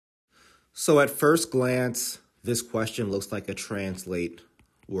So at first glance, this question looks like a translate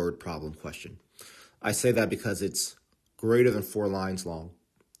word problem question. I say that because it's greater than 4 lines long,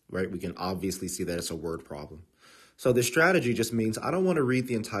 right? We can obviously see that it's a word problem. So this strategy just means I don't want to read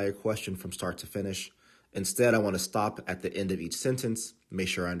the entire question from start to finish. Instead, I want to stop at the end of each sentence, make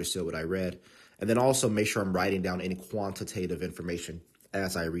sure I understood what I read, and then also make sure I'm writing down any quantitative information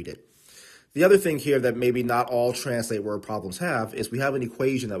as I read it. The other thing here that maybe not all translate word problems have is we have an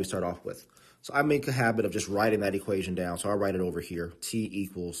equation that we start off with. So I make a habit of just writing that equation down. So I'll write it over here. T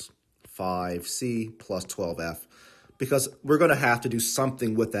equals 5c plus 12f, because we're going to have to do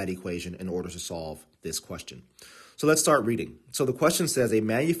something with that equation in order to solve this question. So let's start reading. So the question says a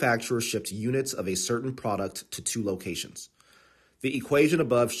manufacturer shipped units of a certain product to 2 locations. The equation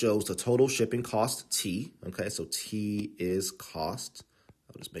above shows the total shipping cost, T. Okay, so T is cost.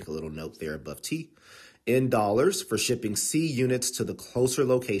 I'll just make a little note there above T. In dollars for shipping C units to the closer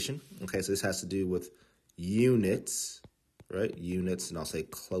location. Okay, so this has to do with units, right? Units, and I'll say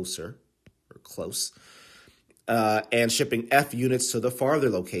closer or close. And shipping F units to the farther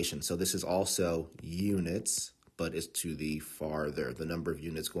location. So this is also units, but it's to the farther. The number of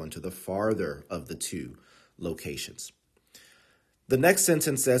units going to the farther of the 2 locations. The next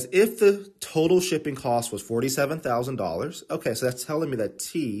sentence says, if the total shipping cost was $47,000, okay, so that's telling me that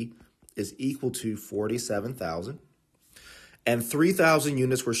T is equal to 47,000, and 3,000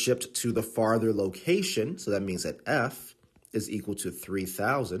 units were shipped to the farther location, so that means that F is equal to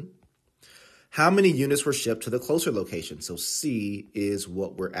 3,000. How many units were shipped to the closer location? So C is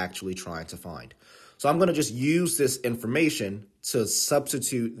what we're actually trying to find. So I'm going to just use this information to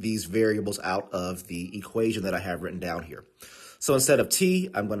substitute these variables out of the equation that I have written down here. So instead of T,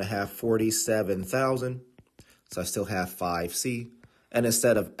 I'm going to have 47,000. So I still have 5C. And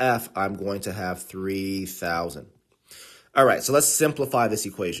instead of F, I'm going to have 3,000. All right, so let's simplify this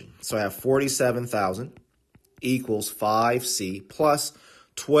equation. So I have 47,000 equals 5C plus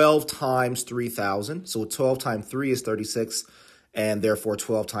 12 times 3,000. So 12 times 3 is 36. And therefore,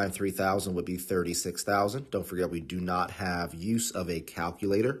 12 times 3,000 would be 36,000. Don't forget, we do not have use of a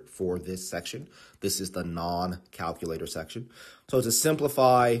calculator for this section. This is the non-calculator section. So to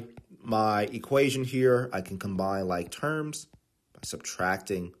simplify my equation here, I can combine like terms by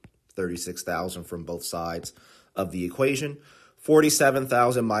subtracting 36,000 from both sides of the equation.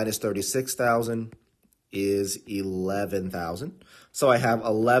 47,000 minus 36,000 is 11,000. So I have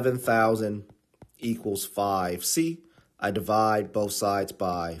 11,000 equals 5C. I divide both sides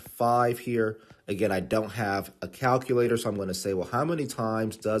by 5 here. Again, I don't have a calculator, so I'm going to say, well, how many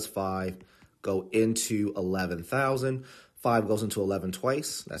times does 5 go into 11,000? 5 goes into 11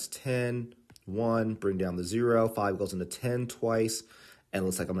 twice. That's 10. 1, bring down the 0. 5 goes into 10 twice. And it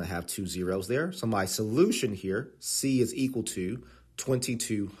looks like I'm going to have 2 zeros there. So my solution here, C is equal to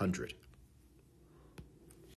 2,200.